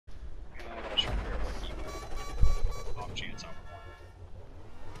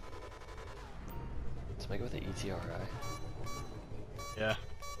ETRI. Yeah.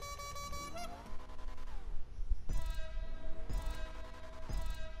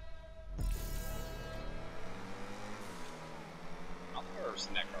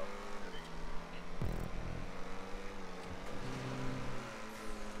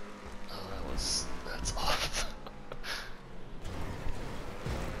 Oh, that's off.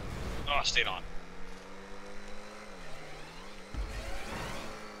 Oh, I stayed on.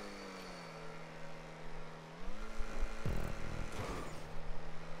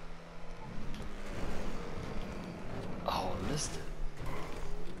 Oh, I missed it.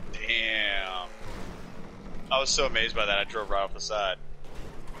 Damn. I was so amazed by that, I drove right off the side.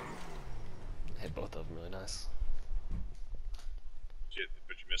 Hit both of them really nice.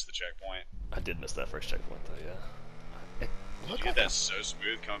 But you missed the checkpoint. I did miss that first checkpoint though, yeah. Did you get that so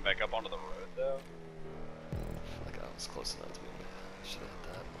smooth coming back up onto the road though? I feel like I was close enough to be able to, should have hit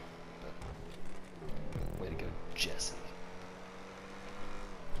that. But way to go, Jesse.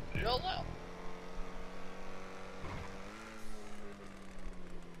 Hell no.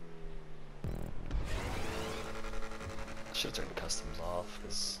 I should have turned customs off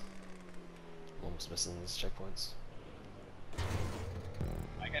because I'm almost missing these checkpoints.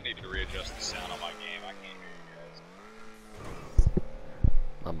 I think I need to readjust the sound on my game. I can't hear you guys.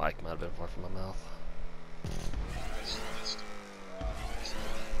 My mic might have been far from my mouth.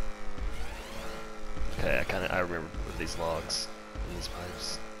 Okay, I remember these logs and these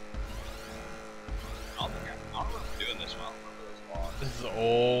pipes. I don't remember doing this one. I don't remember those logs. This is an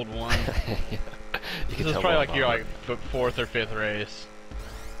old one. Yeah. You can This is tell probably by like your mine. fourth or fifth race.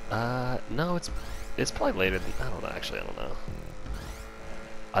 No, it's probably later than, I don't know, actually, I don't know.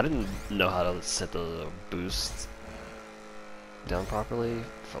 I didn't know how to set the boost down properly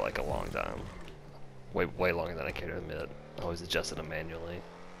for like a long time. Way longer than I care to admit. I always adjusted them manually.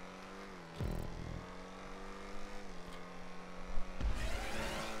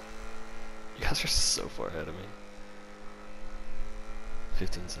 You guys are so far ahead of me.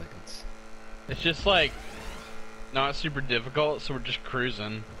 15 seconds. It's just like not super difficult, so we're just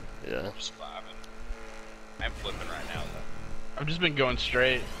cruising. Yeah. I'm just vibing. I'm flipping right now though. I've just been going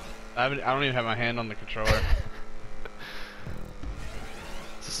straight. I don't even have my hand on the controller.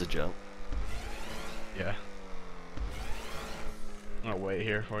 Is this a jump? Yeah. I'm gonna wait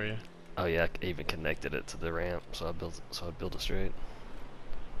here for you. Oh yeah, I even connected it to the ramp, so I build it straight.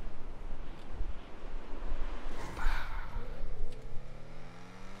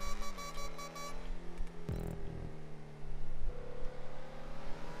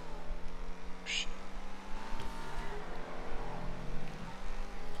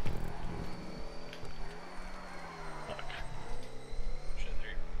 Fuck. Shit,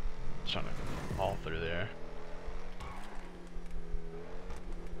 there. Trying to fall through there.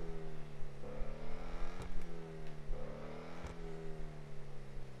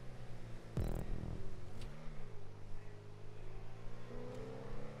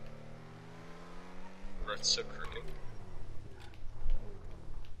 Bro, it's so crooked.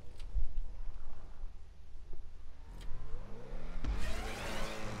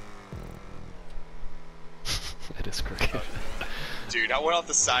 It is crooked. Dude, I went off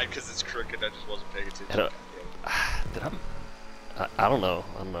the side because it's crooked. I just wasn't paying attention. Did I don't know.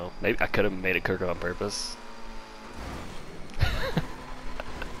 I don't know. Maybe I could have made it crooked on purpose.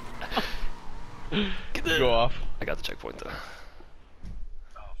 Go off. I got the checkpoint though.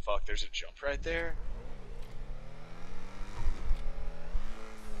 Oh fuck, there's a jump right there.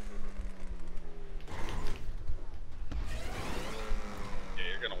 Yeah,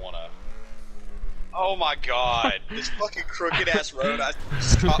 you're gonna wanna. Oh my god, this fucking crooked ass road. I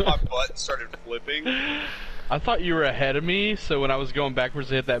just caught my butt and started flipping. I thought you were ahead of me, so when I was going backwards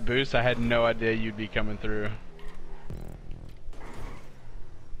to hit that boost, I had no idea you'd be coming through.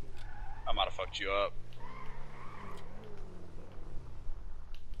 I might have fucked you up.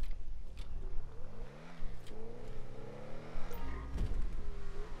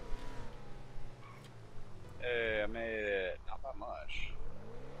 Hey, I made it. Not by much.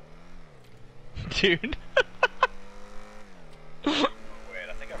 Dude. Wait,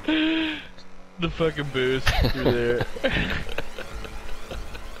 I think I made it. The fucking boost through there.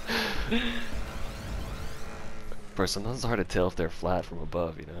 Bro, sometimes it's hard to tell if they're flat from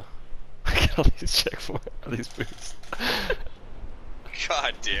above, you know? I get all these checkpoints, all these boosts.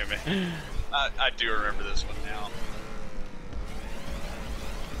 God damn it. I do remember this one now.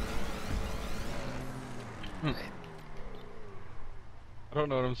 I don't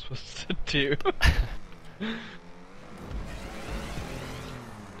know what I'm supposed to do.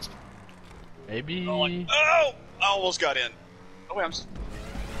 Maybe. Oh, I almost got in. Oh wait, I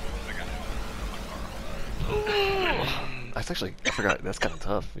got That's actually, I forgot, that's kind of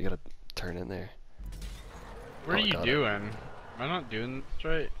tough. You gotta turn in there. What are Oh, I you got it. doing? Am I not doing this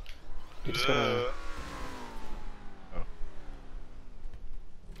right? You just gotta... Oh.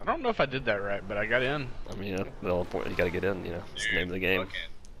 I don't know if I did that right, but I got in. I mean, the whole point, you gotta get in, you know. It's the name of the game. Fucking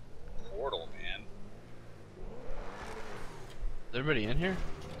Portal, man. Is everybody in here?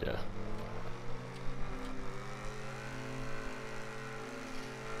 Yeah.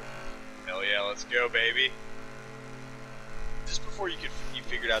 Hell yeah, let's go, baby. Just before you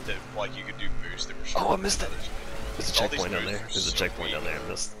figured out that like you could do boost, there were Oh, I missed it. There's a All these checkpoint down there. boosts There's a are checkpoint so down there. I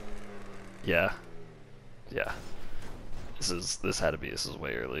missed. Yeah. Yeah. This had to be, this is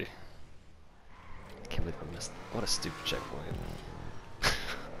way early. I can't believe I missed. What a stupid checkpoint.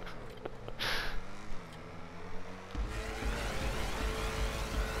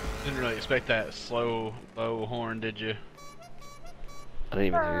 Didn't really expect that slow, low horn, did you? I didn't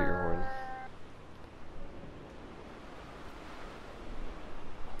even hear your horn.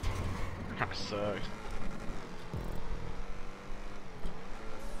 Kinda sucks.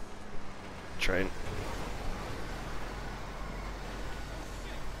 Train.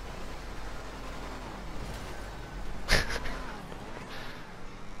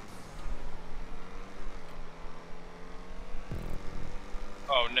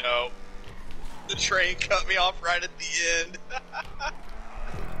 Oh no. The train cut me off right at the end.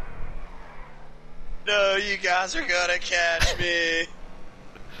 No, you guys are gonna catch me.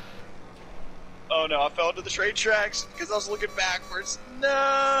 Oh no, I fell into the train tracks because I was looking backwards.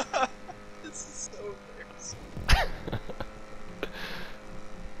 No! This is so embarrassing.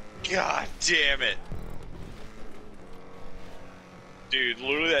 God damn it. Dude,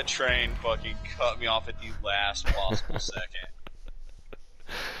 literally that train fucking cut me off at the last possible second.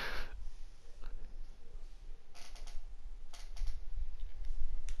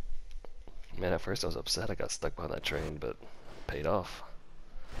 Man, at first I was upset I got stuck behind that train, but it paid off.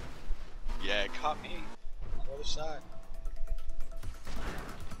 Yeah, it caught me on the other side.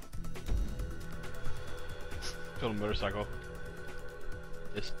 Killed a motorcycle.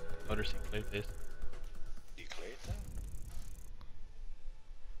 This motorcycle, this. You cleared that?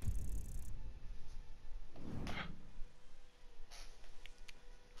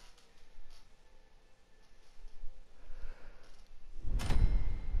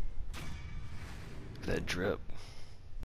 That drip.